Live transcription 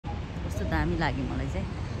कस्तो दामी लाग्यो मलाई चाहिँ।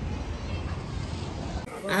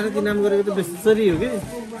 आरती नाम गरेको त बेसरी हो के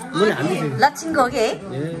मैले हाल्दिछु लक्षिङको हो कि है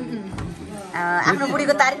आफ्नो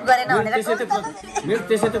बुढीको तारिफ गरेन भनेर मेरो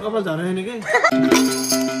त्यसै त कपाल झरेन के।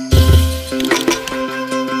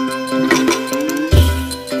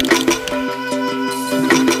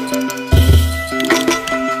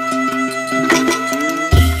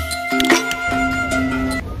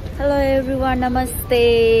 हेलो एभ्रिवान, नमस्ते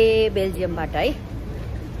बेल्जियमबाट है।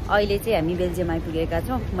 अहिले चाहिँ हामी बेल्जियम आइपुगेका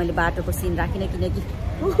छौँ। मैले बाटोको सिन राखिनँ किनकि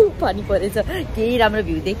पानी परेछ, केही राम्रो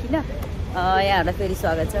भ्यू देखिनँ। यहाँहरूलाई फेरि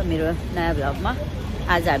स्वागत छ मेरो नयाँ भ्लगमा।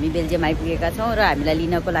 आज हामी बेल्जियम आइपुगेका छौँ र हामीलाई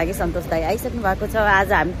लिनको लागि सन्तोष दाई आइसक्नु भएको छ।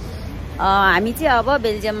 आज हामी चाहिँ अब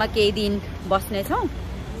बेल्जियममा केही दिन बस्नेछौँ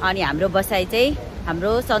अनि हाम्रो बसाइ चाहिँ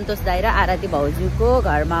हाम्रो सन्तोष दाई र आरती भाउजूको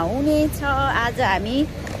घरमा हुनेछ। आज हामी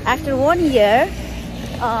आफ्टर 1 इयर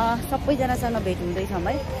सबैजनासँग भेट हुँदैछौँ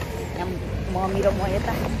है। मम्मी र म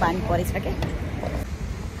यता पानी परेछ क्या।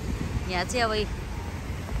 यहाँ चाहिँ अब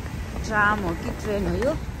ट्राम हो कि ट्रेन हो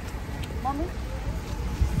यो मम्मी?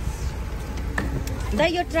 दाइ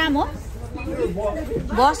यो ट्राम हो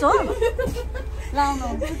बस हो? लाउनु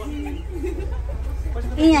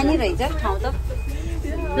यहाँनिर रहेछ ठाउँ त।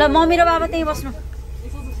 ल मम्मी र बाबा त्यहीँ बस्नु।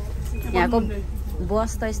 यहाँको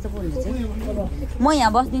बस त यस्तो पो हुन्छ चाहिँ। म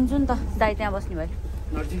यहाँ बसिदिन्छु नि त, दाइ त्यहाँ बस्ने भयो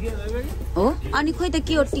हो। अनि खोइ त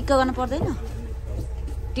के हो, टिकट गर्नु पर्दैन?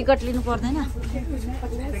 टिकट लिनु पर्दैन?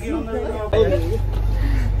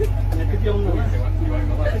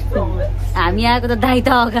 हामी आएको त दाइ त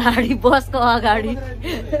अगाडि, बसको अगाडि।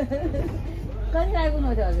 कति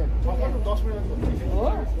आइपुग्नु थियो हजुर?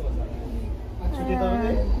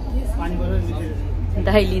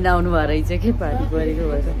 दाइ लिन आउनु भएको रहेछ कि पानी परेको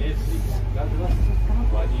भएर।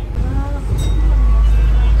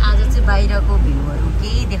 आज चाहिँ बाहिरको भ्यूहरू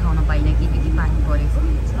केही देखाउन पाइनँ किनकि पानी परेको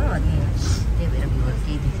छ अनि त्यही भएर भ्यूहरू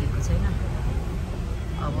केही देखेको छैन।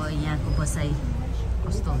 अब यहाँको बसाइ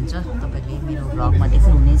कस्तो हुन्छ तपाईँले मेरो भ्लगमा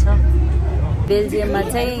देख्नुहुनेछ। बेल्जियममा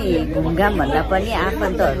चाहिँ घुमघाम भन्दा पनि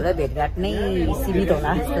आफन्तहरूलाई भेटघाट नै सीमित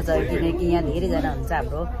होला जस्तो छ किनकि यहाँ धेरैजना हुन्छ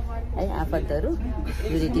हाम्रो है आफन्तहरू,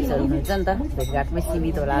 रिलेटिभ्सहरू हुनुहुन्छ नि त। भेटघाटमै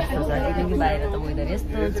सीमित होला जस्तो छ किनकि बाहिर त वेदर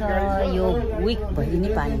यस्तो छ। यो विकभरि नै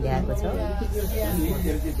पानी ल्याएको छ।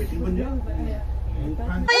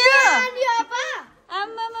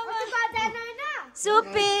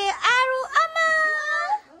 सुपे आरु आमा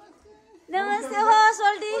नमस्ते हो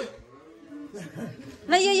सोल्टी।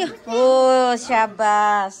 ल यो हो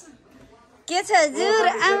शाबास। के छ हजुर?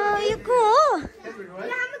 यो को हो?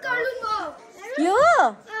 यो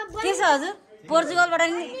के छ हजुर? पोर्चुगलबाट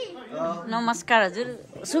नि नमस्कार हजुर।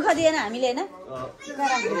 सुख दिएन हामीले होइन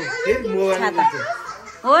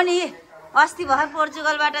हो नि। अस्ति भर्खर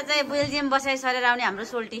पोर्चुगलबाट चाहिँ बेल्जियम बसाइ सरेर आउने हाम्रो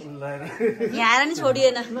सोल्टी यहाँ आएर नि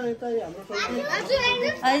छोडिएन हजुर।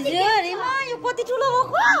 यो कति ठुलो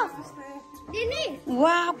भएको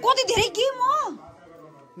वा, कति धेरै के म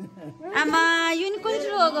आमा, यो नि कति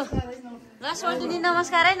ठुलो भएको। ल सोल्टी नि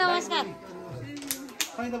नमस्कार है। नमस्कार।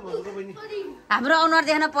 हाम्रो अनुहार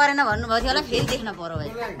देख्न परेन भन्नुभएको थियो होला, फेरि देख्न पर्यो भाइ।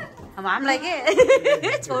 अब हामीलाई के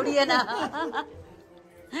छोडिएन।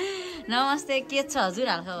 नमस्ते, के छ हजुर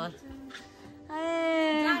हालखबर?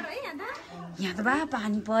 यहाँ त बा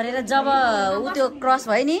पानी परेर जब ऊ त्यो क्रस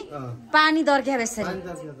भयो नि पानी दर्क्या बेसरी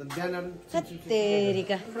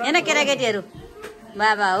तेरिका। हेर्न केटाकेटीहरू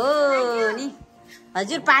बाबा हो नि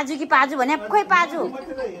हजुर। पाजु कि पाजु भने खोइ पाजु ऊ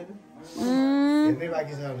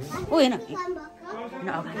होइन।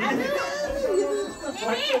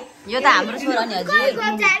 यो त हाम्रो छोरा नि हजुर।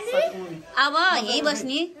 अब यहीँ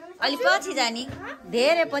बस्ने, अलि पछि जाने,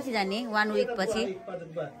 धेरै पछि जाने, 1 विक पछि।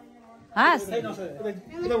 हस्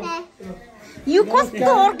यो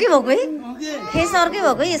कस्तो अर्कै भएको है, फेस अर्कै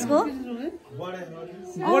भएको है यसको।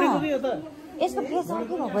 यसको फेस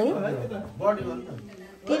अर्कै भएको है,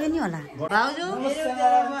 त्यही पनि होला। भाउजू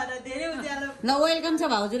न वेलकम छ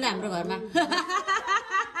भाउजूलाई हाम्रो घरमा।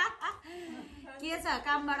 के छ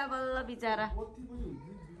कामबाट बल्ल बिचारा।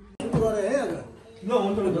 ल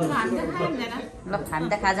हामी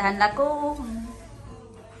त खाजा खान लाग्यो।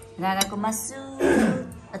 राँगाको मासु,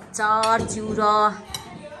 अचार, चिउरा,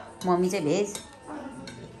 मम्मी चाहिँ भेज।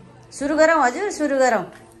 सुरु गरौँ हजुर, सुरु गरौँ।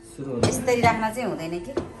 यसरी राख्न चाहिँ हुँदैन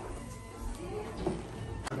कि।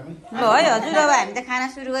 ल है हजुर, अब हामी त खाना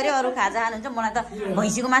सुरु गऱ्यो। अरू खाजा खानुहुन्छ? मलाई त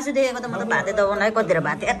भैँसीको मासु देखेको त म त भातै दबाउनलाई कतिखेर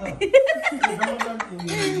भात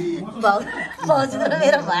भाउजू र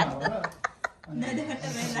मेरो भात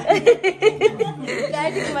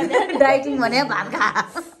डाइटिङ भने भात खा।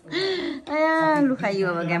 लु खाइयो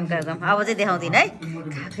अब ग्यामका गम। अब चाहिँ देखाउँदिनँ है,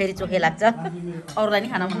 फेरि चोखे लाग्छ। अरूलाई नि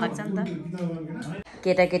खान मन लाग्छ नि त।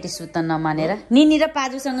 केटाकेटी सुत्न नमानेर निनी र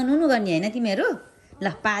पाजुसँग नुनु गर्ने होइन तिमीहरू? ल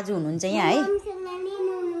पाजु हुनुहुन्छ यहाँ है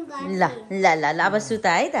ल ल ल ल अब सुत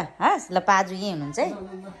है त हस् ल पाजु यहीँ हुनुहुन्छ है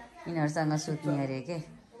यिनीहरूसँग सुत्ने अरे के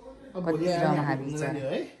कति रमाहा बिचरा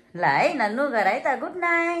ल है न लुगर है त गुड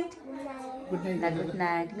नाइट ल गुड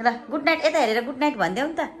नाइट ल गुड नाइट यता हेरेर गुड नाइट भनिदेऊ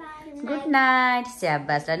नि त गुड नाइट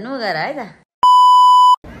स्याबास ल लुगर है त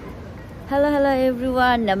हेलो हेलो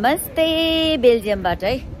एभ्रिवान नमस्ते बेल्जियमबाट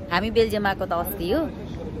है हामी बेल्जियम आएको त अस्ति हो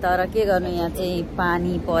तर के गर्नु यहाँ चाहिँ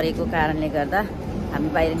पानी परेको कारणले गर्दा हामी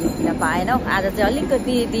बाहिर निस्किन पाएनौँ आज चाहिँ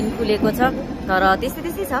अलिकति दिन खुलेको छ तर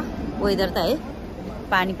त्यस्तै छ वेदर त है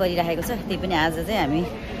पानी परिरहेको छ त्यही पनि आज चाहिँ हामी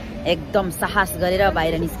एकदम साहस गरेर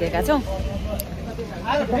बाहिर निस्केका छौँ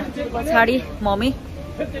पछाडि मम्मी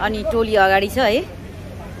अनि टोली अगाडि छ है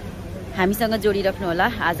हामीसँग जोडिराख्नु होला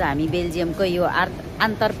आज हामी बेल्जियमको यो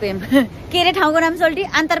आन्तरपेम के अरे ठाउँको नाम सोल्टी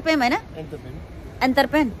आन्तरपेम होइन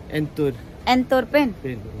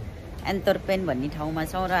एन्तोर्पेन भन्ने ठाउँमा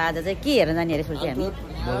छौँ र आज चाहिँ के हेर्न जाने अरे सोल्टी हामी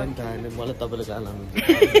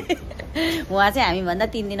उहाँ चाहिँ हामीभन्दा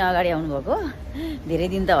 3 दिन अगाडि आउनुभएको धेरै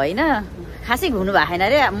दिन त होइन खासै घुम्नु भएको छैन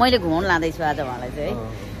अरे मैले घुमाउनु लाँदैछु आज उहाँलाई चाहिँ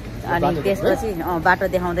है अनि त्यसपछि बाटो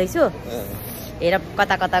देखाउँदैछु हेर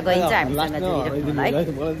कता कता गइन्छ हामीसँग जोडिराख्नु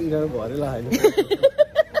है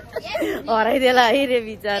हराइदेला है रे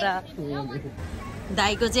बिचरा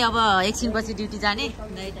दाइको चाहिँ अब एकछिनपछि ड्युटी जाने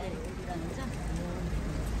दाइ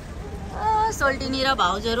सोल्टिनी र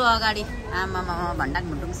भाउजूहरू अगाडि आमामा भण्डाक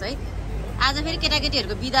भुन्डुङ सहित आज फेरि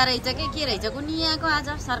केटाकेटीहरूको बिदा रहेछ के रहेछ कुनियाको आज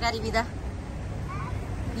सरकारी बिदा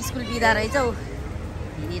स्कुल बिदा रहेछ ऊ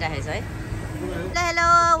हिँडिरहेछ है ल हेलो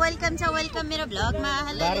वेलकम छ वेलकम मेरो भ्लगमा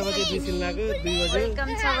हेलो वेलकम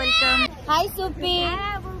छ वेलकम हाई सुपी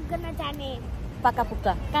पक्का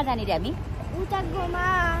पुक्का कहाँ जाने रे हामी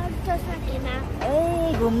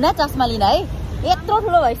ए घुम्न चस्मा लिन है यत्रो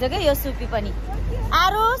ठुलो भइसक्यो यो सुपी पनि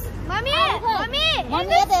आरुस मम्मी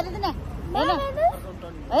यता हेर्नु न हैन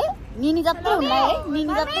है निनी जत्रै हुन लाग्यो है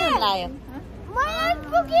निनी जत्रै हुन लाग्यो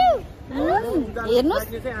हेर्नुस्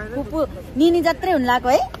पुपु निनी जत्रै हुन लाग्यो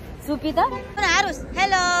है सुपी त आरुस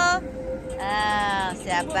हेलो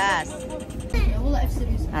स्याबास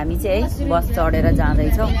हामी चाहिँ बस चढेर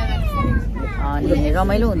जाँदैछौँ अनि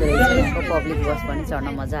रमाइलो हुँदो रहेछ यहाँको पब्लिक बस पनि चढ्न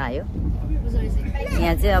मजा आयो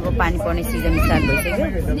यहाँ चाहिँ अब पानी पर्ने सिजन स्टार्ट भइसक्यो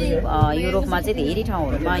युरोपमा चाहिँ धेरै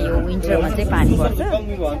ठाउँहरूमा यो विन्टरमा चाहिँ पानी पर्छ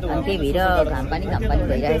अनि त्यही भएर घाम पानी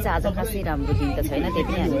भइरहेछ आज खासै राम्रो दिन त छैन त्यही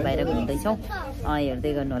पनि हामी बाहिर घुम्दैछौँ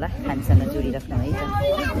हेर्दै गर्नु होला हामीसँग जोडिराख्नु है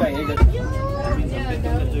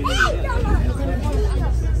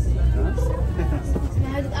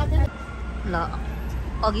ल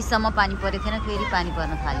अघिसम्म पानी परेको थिएन फेरि पानी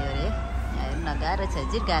पर्न थाल्यो अरे हेर्नु न गाह्रो छ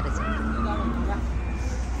जिर गाह्रो छ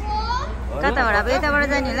कताबाट अब यताबाट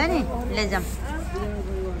जाने होला नि लेजाम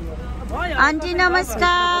आन्टी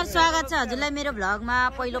नमस्कार स्वागत छ हजुरलाई मेरो भ्लगमा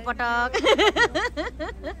पहिलो पटक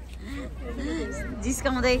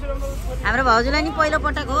जिस्काउँदै हाम्रो भाउजूलाई नि पहिलो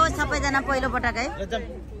पटक हो सबैजना पहिलो पटक है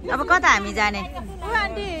अब कता हामी जाने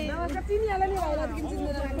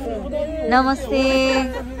नमस्ते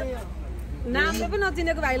नामले पनि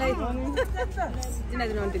नचिनेको भाइलाई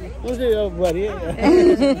चिनाइदिनु आन्टीले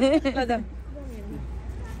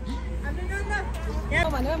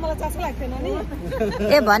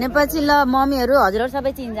ए भनेपछि ल मम्मीहरू हजुरहरू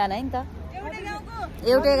सबै चिनजान है नि त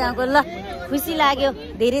एउटै गाउँको ल खुसी लाग्यो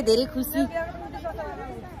धेरै धेरै खुसी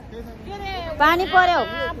पानी पर्यो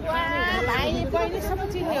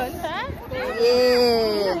ए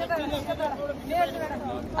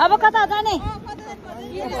अब कता जाने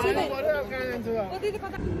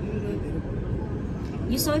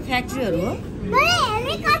यो सबै फ्याक्ट्रीहरू हो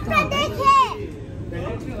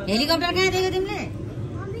हेलिकप्टर कहाँ देख्यो तिमीले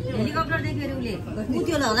हेलिकप्टर देख्यो अरे उसले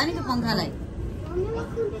कुद्यो होला नि त्यो पंखालाई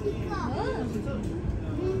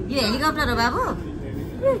यो हेलिकप्टर हो बाबु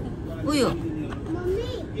उयो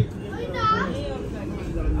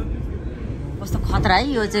कस्तो खतरा है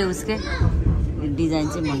यो चाहिँ उसके डिजाइन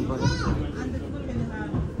चाहिँ मन पर्यो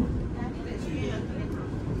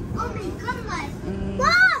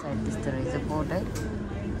त्यस्तो रहेछ बोट है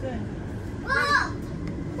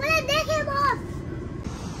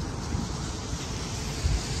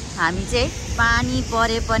हामी चाहिँ पानी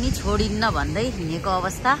परे पनि छोडिन्न भन्दै हिँडेको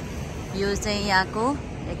अवस्था यो चाहिँ यहाँको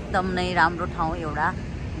एकदम नै राम्रो ठाउँ एउटा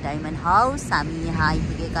डायमन्ड हाउस हामी यहाँ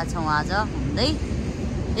आइपुगेका छौँ आज घुम्दै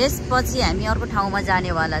यसपछि हामी अर्को ठाउँमा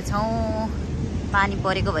जानेवाला छौँ पानी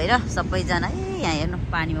परेको भएर सबैजना यहाँ हेर्नु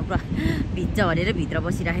पानीमा पुरा भिज्छ भनेर भित्र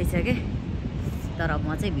बसिरहेछ के तर म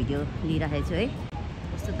चाहिँ भिडियो लिइरहेको छु है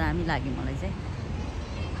कस्तो दामी लाग्यो मलाई चाहिँ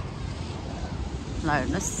ल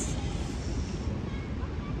हेर्नुहोस्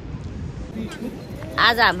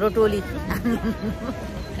आज हाम्रो टोली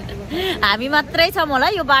हामी मात्रै छौँ होला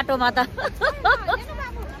यो बाटोमा त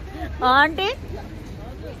आन्टी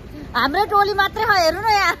हाम्रो टोली मात्रै हो हेर्नु न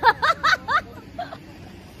यहाँ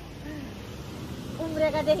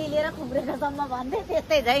उम्रेकादेखि लिएर खुम्रेकासम्म भन्दै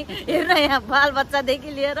त्यस्तै झै हेर्नु यहाँ बाल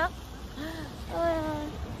बच्चादेखि लिएर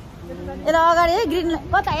यता अगाडि है ग्रिन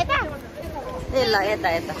कता यता ए ल यता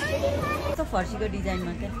यता कस्तो फर्सीको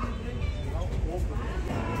डिजाइनमा चाहिँ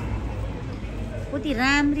कति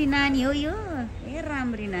राम्री नानी हो यो ए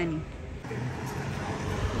राम्री नानी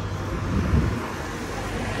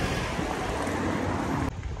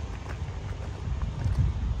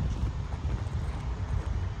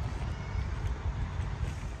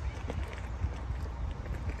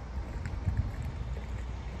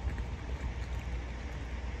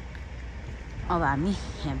अब हामी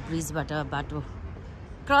यहाँ ब्रिजबाट बाटो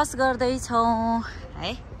क्रस गर्दैछौँ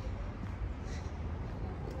है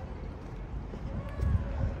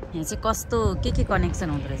यहाँ चाहिँ कस्तो के कनेक्सन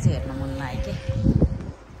हुँदो रहेछ हेर्न मन लाग्यो के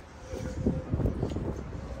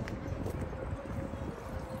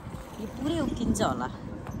यो पुरै उक्किन्छ होला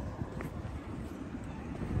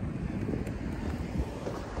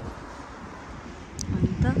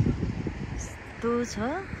अन्त यस्तो छ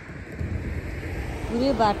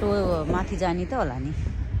पुरै बाटो माथि जाने त होला नि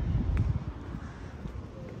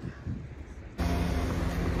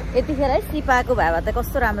यतिखेर है सिपाएको भए त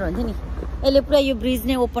कस्तो राम्रो हुन्थ्यो नि यसले पुरा यो ब्रिज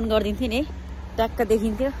नै ओपन गरिदिन्थ्यो नि ट्याक्क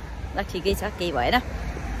देखिन्थ्यो ल ठिकै छ केही भएन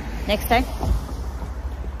नेक्स्ट टाइम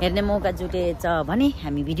हेर्ने मौका जुटेछ भने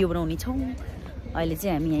हामी भिडियो बनाउने छौँ अहिले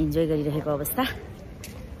चाहिँ हामी यहाँ इन्जोय गरिरहेको अवस्था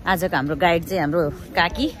आजको हाम्रो गाइड चाहिँ हाम्रो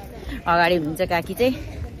काकी अगाडि हुनुहुन्छ काकी चाहिँ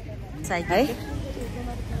साइकल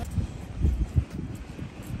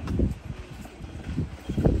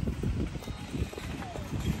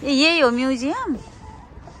है यही हो म्युजियम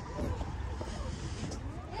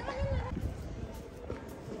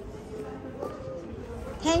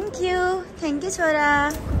थ्याङ्क यू छोरा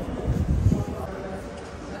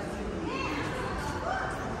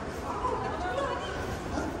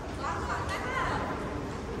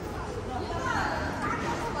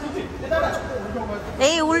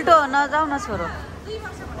ए उल्टो नजाऊ न छोरो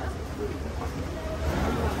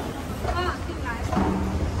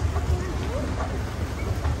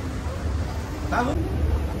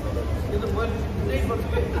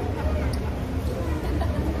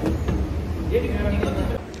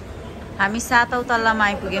हामी 7औं तल्लामा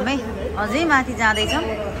आइपुग्यौँ है अझै माथि जाँदैछौँ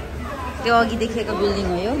त्यो अघि देखेको बिल्डिङ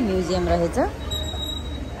हो यो म्युजियम रहेछ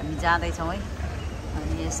हामी जाँदैछौँ है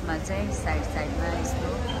अनि यसमा चाहिँ साइडमा यस्तो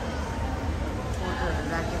फोटोहरू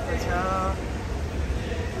राखेको छ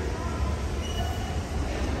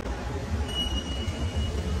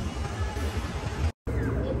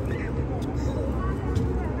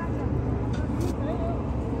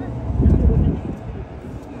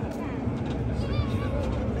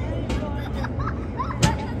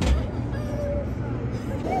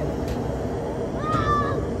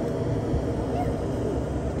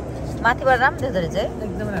माथिबाट राम्रो देख्दो रहेछ है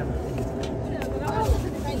एकदम राम्रो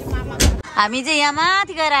हामी चाहिँ यहाँ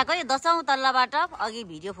माथि गएर आएको यो 10औं तल्लाबाट अघि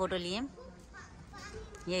भिडियो फोटो लियौँ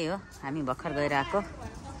यही हो हामी भर्खर गएर आएको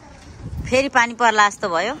फेरि पानी पर्ला जस्तो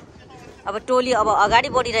भयो अब टोली अब अगाडि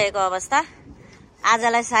बढिरहेको अवस्था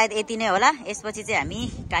आजलाई सायद यति नै होला यसपछि चाहिँ हामी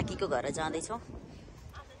काकीको घर जाँदैछौँ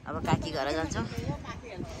अब काकी घर जान्छौँ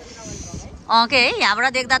के है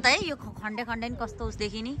यहाँबाट देख्दा त है यो खण्डे खण्डे नि कस्तो उस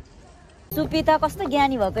देखिने सुपी त कस्तो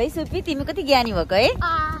ज्ञानी भएको है सुपी तिमी कति ज्ञानी भएको है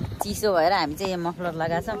चिसो भएर हामी चाहिँ यहाँ मफलर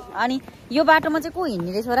लगाएको छौँ अनि यो बाटोमा चाहिँ को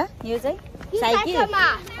हिँड्ने रे छोरा यो चाहिँ साइकल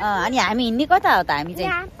अनि हामी हिँड्ने कता हो त हामी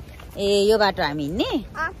चाहिँ ए यो बाटो हामी हिँड्ने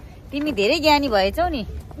तिमी धेरै ज्ञानी भएछौ नि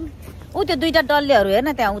ऊ त्यो दुईटा डल्लेहरू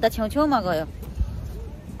हेर्न त्यहाँ उता छेउछेउमा गयो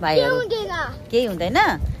भाइहरू केही हुँदैन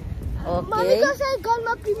ओके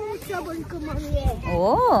हो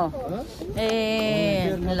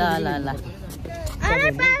ए ल ल ल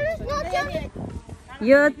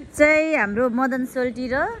यो चाहिँ हाम्रो मदन सोल्टी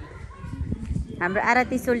र हाम्रो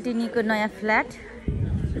आरती सोल्टिनीको नयाँ फ्ल्याट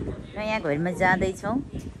नयाँ घरमा जाँदैछौँ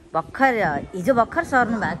भर्खर हिजो भर्खर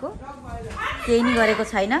सर्नु भएको केही नि गरेको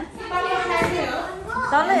छैन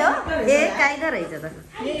तलै हो ए काइदा रहेछ त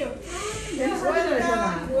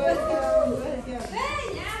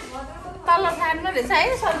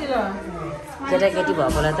केटाकेटी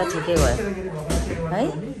भएकोलाई त ठिकै भयो है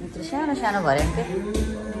सानो सानो भरे के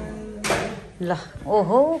ल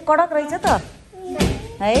ओहो कडक रहेछ त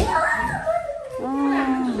है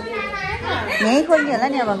यहीँ खोल्ने होला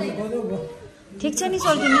नि अब ठिक छ नि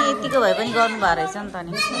सोल्टिनी यतिको भए पनि गर्नुभएको रहेछ नि त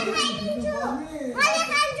नि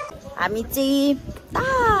हामी चाहिँ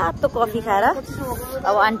तातो कफी खाएर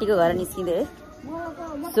अब आन्टीको घर निस्किँदै है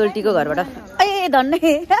सोल्टीको घरबाट ए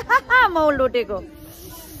धन्नै मौल लोटेको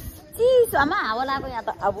चिसो आमा हावा लाग्यो यहाँ त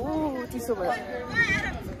अब चिसो भयो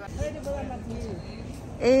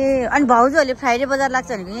ए अनि भाउजूहरूले फ्राइडे बजार लाग्छ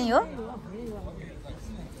भनेको यहीँ हो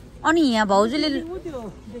अनि यहाँ भाउजूले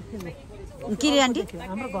के रे आन्टी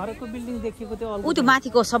हाम्रो घरको बिल्डिङ देखेको त्यो ऊ त्यो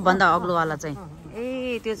माथिको सबभन्दा अग्लोवाला चाहिँ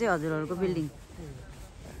ए त्यो चाहिँ हजुरहरूको बिल्डिङ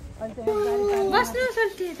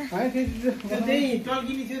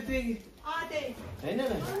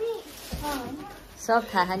सब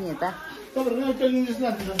थाहा नि यता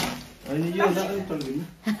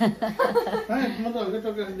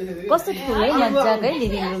कस्तो ठुलो है मजाको है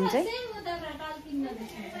लिभिङ रुम चाहिँ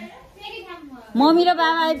मम्मी र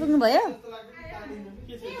बाबा आइपुग्नु भयो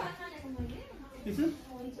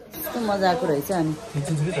कस्तो मजाको रहेछ अनि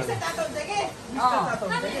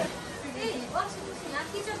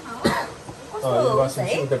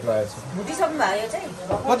भुटिसक्नु भयो चाहिँ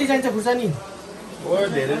कति चाहिन्छ खुर्सानी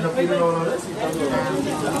धेरै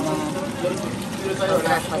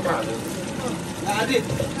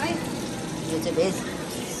यो चाहिँ भेज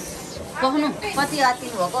कहनु कति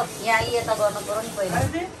आतिनु भएको यहाँ यता गर्नु पर्यो नि पहिला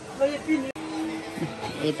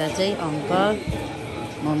यता चाहिँ अङ्कल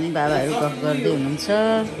मम्मी बाबाहरू गफ गर्दै हुनुहुन्छ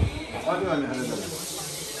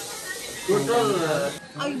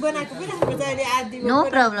नो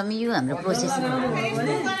प्रब्लम यो हाम्रो प्रोसेस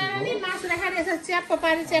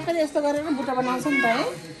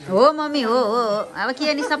हो मम्मी हो अब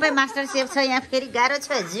किनभने सबै मास्टर सेफ छ यहाँ फेरि गाह्रो छ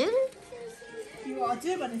हजुर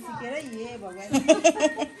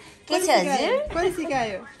के छ हजुर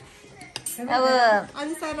अब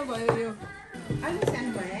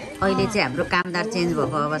अहिले चाहिँ हाम्रो कामदार चेन्ज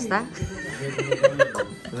भएको अवस्था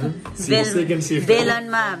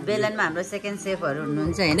बेलनमा हाम्रो सेकेन्ड सेफहरू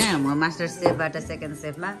हुनुहुन्छ होइन म मास्टर सेफबाट सेकेन्ड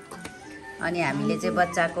सेफमा अनि हामीले चाहिँ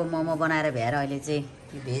बच्चाको मोमो बनाएर भ्याएर अहिले चाहिँ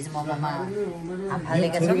भेज मोमोमा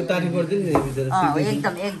हालेका छौँ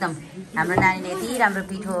एकदम एकदम हाम्रो नानीले यति राम्रो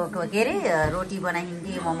पिठो के अरे रोटी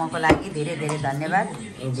बनाइदिन्थे मोमोको लागि धेरै धेरै धन्यवाद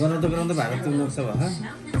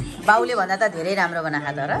बाउले भन्दा त धेरै राम्रो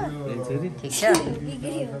बनाएको तर ठिक छ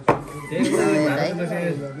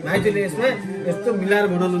माइजूले यसमा यस्तो मिलाएर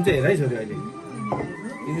बनाउनुहुन्छ हेर है छोरी अहिले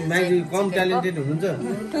माइजू कम ट्यालेन्टेड हुनुहुन्छ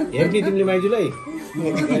हेर्ने तिमीले माइजूलाई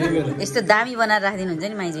यस्तो दामी बनाएर राखिदिनुहुन्छ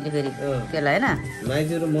नि माइजूले फेरि त्यसलाई होइन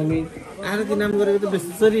माइजू र मम्मी आरती नाम गरेको त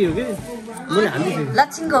बेसरी हो कि मैले हाल्दै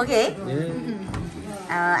लक्षिङको हो कि है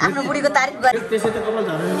आफ्नो बुढीको तारिफ गरे त्यसै त कपाल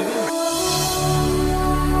झर्दैन कि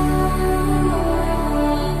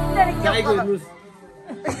गाईको हेर्नुस्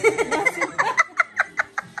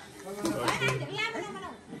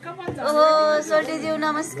ओहो सोल्टीज्यू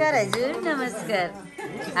नमस्कार हजुर नमस्कार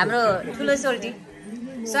हाम्रो ठुलो सोल्टी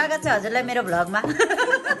स्वागत छ हजुरलाई मेरो भ्लगमा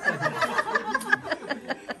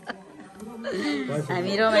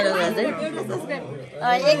हामी रमाइलो गर्दै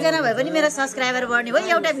एकजना भए पनि मेरो सब्सक्राइबर बढ्ने भयो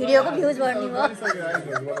एउटा भिडियोको भ्युज बढ्ने भयो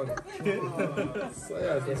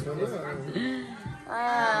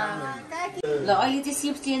ल अहिले चाहिँ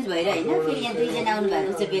सिफ्ट चेन्ज भएर होइन फेरि यहाँ दुईजना आउनु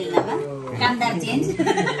भएको छ बेलनामा कामदार चेन्ज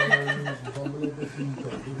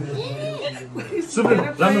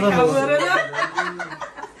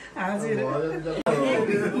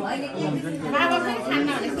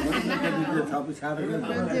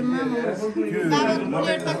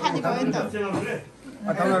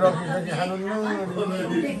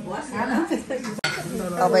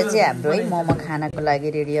अब चाहिँ हाम्रो है मोमो खानको लागि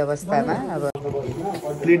रेडी अवस्थामा अब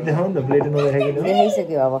प्लेट देखाउनु न प्लेट नदेखाइकिन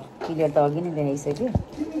देखाइसक्यो अब क्लियर त अघि नै देखाइसक्यो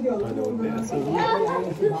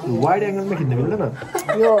वाइड एंगलमा खिच्न मिल्दैन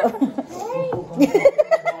यो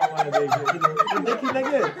देखिन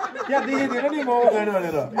के त्यहाँ देखिदिएर नि मोमो खानु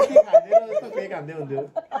भनेर यति खाइदिएर जस्तो फेक हान्दै हुन्थ्यो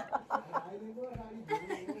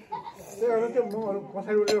त्यो मोमोहरु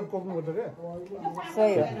कसैले कोक्नु पर्छ के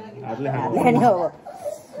सही हो हातले खाने हो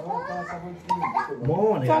मोमो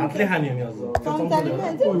भने हातले खाने हो नि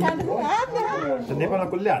नेपालमा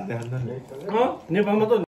कसले हातले खान्छ नि नेपालमा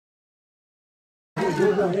त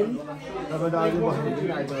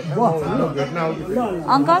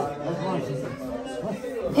अङ्कल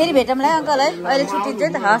फेरि भेटौँला है अङ्कल है अहिले छुट्टी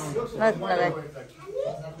चाहिँ त हस् ल